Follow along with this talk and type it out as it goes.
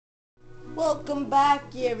Welcome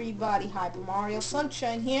back, everybody. Hyper Mario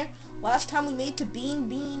Sunshine here. Last time we made to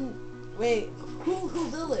Hoohoo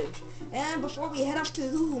Village. And before we head off to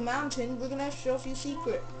Hoohoo Mountain, we're gonna show a few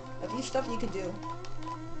stuff you could do.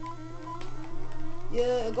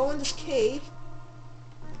 You go in this cave.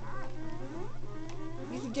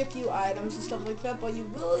 You could get a few items and stuff like that, but you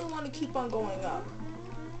really want to keep on going up.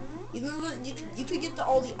 Even though you could get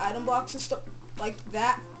all the item blocks and stuff like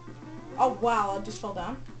that. Oh wow, I just fell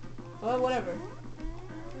down. But whatever.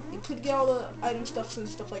 You could get all the item stuffs and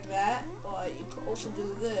stuff like that, but you could also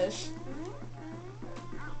do this.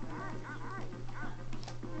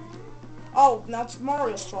 Oh, now it's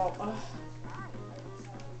Mario's fault.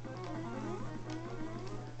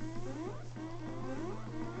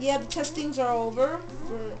 Yeah, the testings are over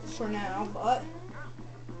for now, but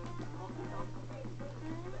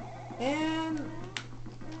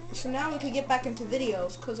so now we could get back into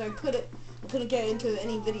videos because I couldn't get into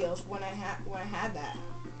any videos when I had that.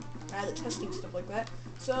 I had the testing stuff like that.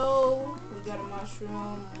 So we got a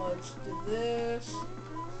mushroom. Let's do this.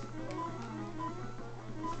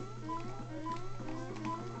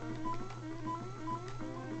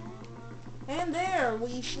 And there,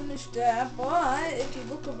 we finished that. But if you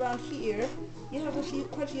look around here, you have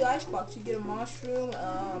quite a few ice blocks. You get a mushroom,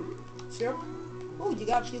 syrup. Oh, you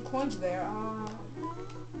got a few coins there.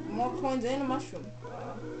 More coins and a mushroom.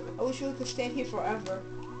 I wish we could stand here forever.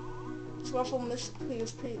 This waffle mystically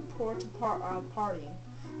is pretty poor to partying.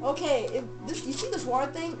 Okay, you see this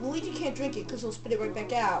water thing? Luigi can't drink it because he'll spit it right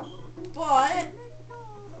back out. But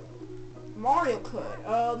Mario could.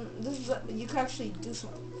 You can actually do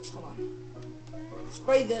something. Hold on.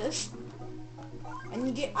 Spray this, and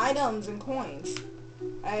you get items and coins.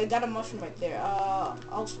 I got a mushroom right there.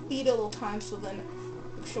 I'll speed a little time so then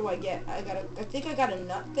make sure I get. I think I got a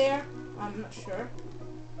nut there. I'm not sure.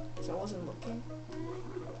 So I wasn't looking.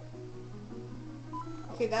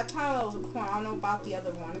 Okay, that time that was a coin. I don't know about the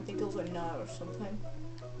other one. I think it was a nut or something.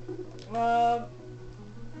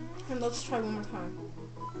 And let's try one more time.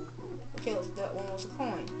 Okay, that one was a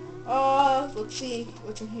coin. Let's see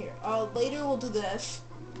what's in here. Later we'll do this.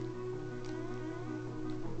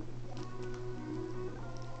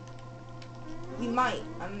 We might.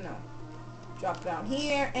 I don't know. Drop down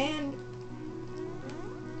here and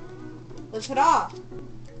let's head off.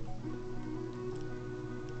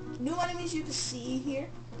 New enemies you can see here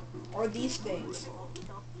are these things.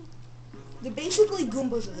 They're basically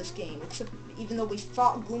Goombas of this game, except even though we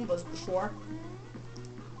fought Goombas before.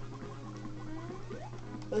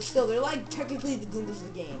 But still, they're like technically the Goombas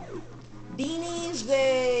of the game. Beanies,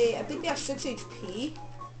 I think they have 6 HP.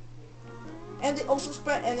 And they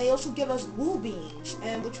also give us woo beans,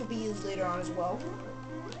 and which will be used later on as well.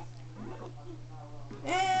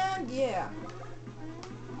 And yeah.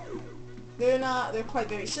 They're quite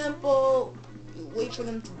very simple. You wait for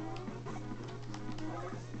them to...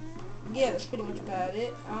 Yeah, that's pretty much about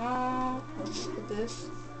it. Let's put this.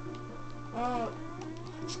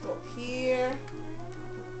 Let's go here.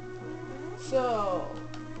 So...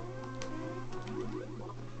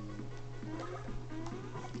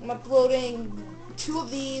 I'm uploading 2 of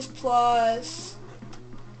these plus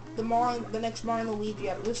the next Mario and Luigi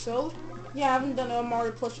episode. Yeah, I haven't done a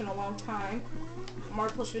Mario Plus in a long time.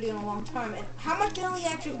 Mario Plus video in a long time. And how much can we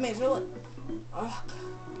actually make? Really?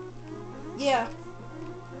 Yeah,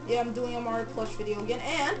 I'm doing a Mario Plus video again,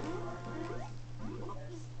 and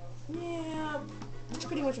yeah, that's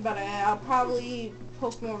pretty much about it. I'll probably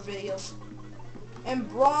post more videos. And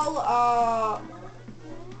Brawl,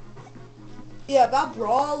 yeah, about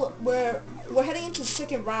Brawl, we're heading into the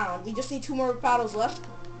second round. We just need 2 more battles left.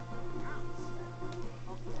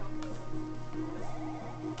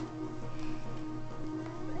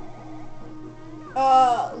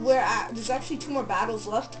 There's actually 2 more battles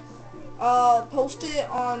left. Post it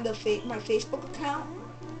on my Facebook account.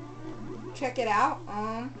 Check it out.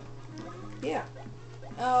 Yeah.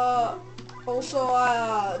 Also,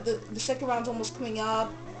 the second round's almost coming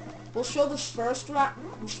up. We'll show this first round.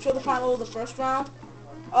 We'll show the final of the first round.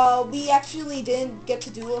 We actually didn't get to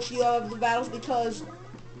do a few of the battles because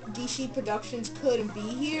DC Productions couldn't be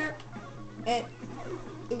here, and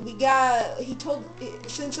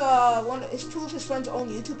since 2 of his friends own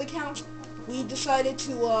YouTube accounts, we decided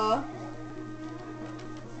to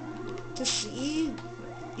see,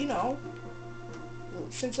 you know,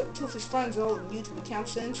 since 2 of his friends own YouTube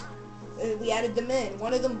accounts, we added them in.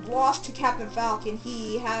 One of them lost to Captain Falcon.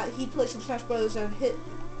 He played some Smash Brothers and hit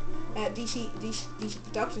at DC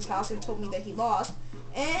Productions house and told me that he lost.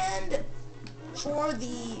 And for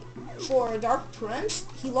Dark Prince,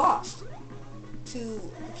 he lost.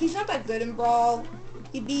 He's not that good in Brawl.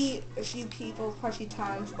 He beat a few people quite a few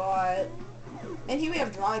times, but... And here we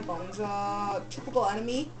have Dry Bones, typical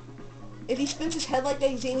enemy. If he spins his head like that,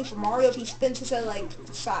 he's aiming for Mario. If he spins his head like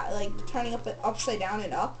turning up upside down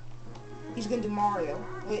and up, he's gonna do Mario.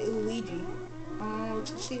 Wait, Luigi.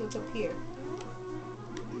 Let's see what's up here.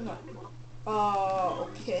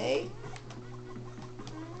 Okay.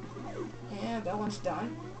 And that one's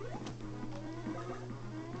done.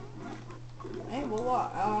 And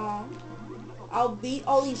voila. I'll beat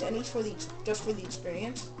all these enemies for just for the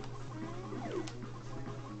experience.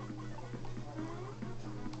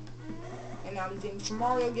 And now he's aiming for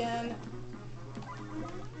Mario again.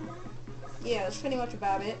 Yeah, that's pretty much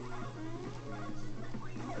about it.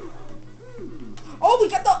 Oh, we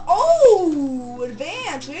got the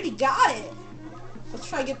advance. We already got it. Let's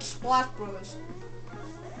try to get the Splash Brothers.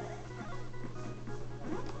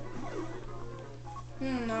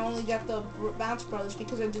 I only got the Bounce Brothers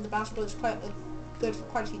because I did the Bounce Brothers quite good for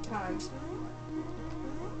quite a few times.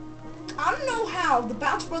 I don't know how the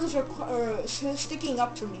Bounce Brothers are sticking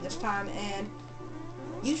up to me this time, and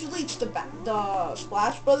usually it's the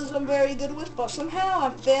Splash Brothers I'm very good with, but somehow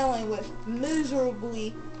I'm failing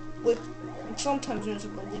miserably with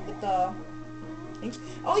the things.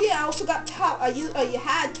 Oh yeah, I also got you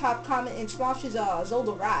had top comment in Smosh's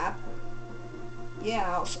Zelda rap.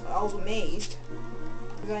 Yeah, I was amazed.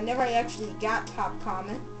 Because I never actually got top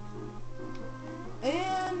comment.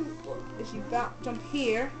 And if you jump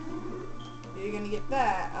here, you're gonna get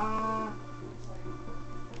that.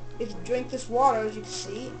 If you drink this water, as you can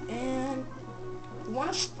see, and you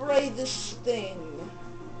want to spray this thing,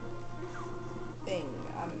 I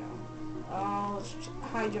don't know. Let's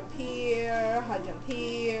high jump here,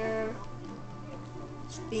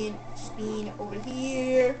 spin over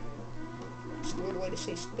here. It's a weird way to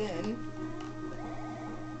say spin.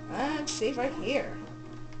 And save right here.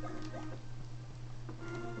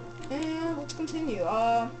 And let's continue.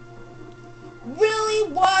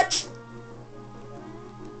 Really? What?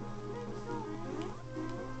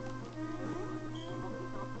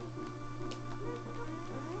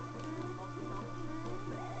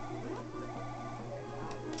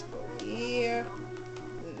 Let's go here.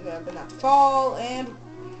 Remember not to fall, and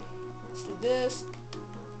let's do this.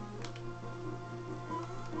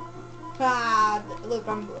 Ah, look,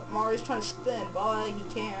 Mario's trying to spin, but he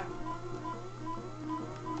can't.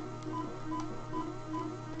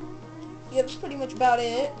 Yeah, that's pretty much about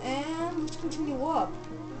it, and let's continue up.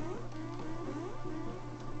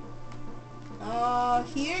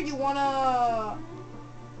 Here you wanna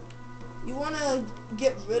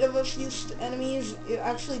get rid of a few enemies.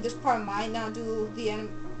 Actually, this part might not do the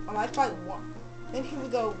enemy. I might fight one. Then here we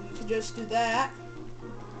go. We could just do that.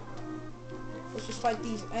 Let's just fight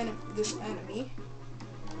this enemy.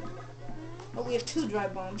 Oh, we have 2 Dry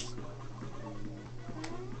Bones.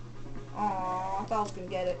 Aww, I thought I was gonna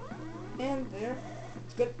get it. And there.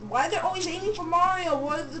 It's good. Why are they always aiming for Mario?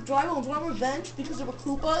 What are the Dry Bones? Want revenge because there were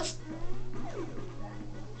Koopas?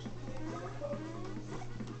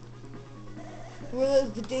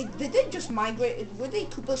 Did they just migrate? Were they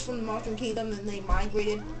Koopas from the Mushroom Kingdom and they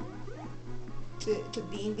migrated to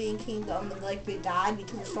Bean Kingdom, and like they died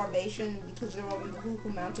because of starvation, because they were on the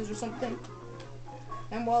Hoohoo Mountains or something?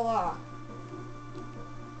 And voila.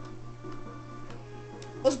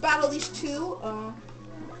 Let's battle these 2.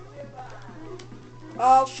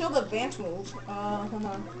 I'll show the advanced moves. Hold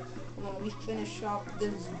on, let me finish off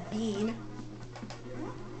this bean.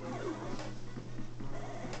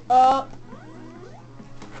 Come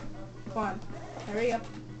on, hurry up.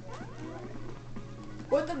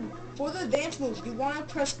 For the advanced moves, you want to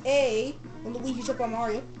press A when Luigi's up on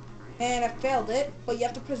Mario, and I failed it, but you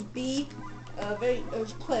have to press B,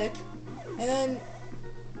 quick, and then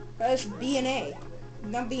press B and A,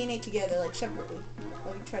 not B and A together, like separately.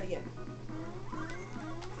 Let me try it again.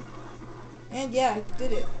 And yeah, I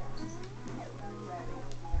did it.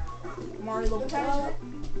 Mario level up.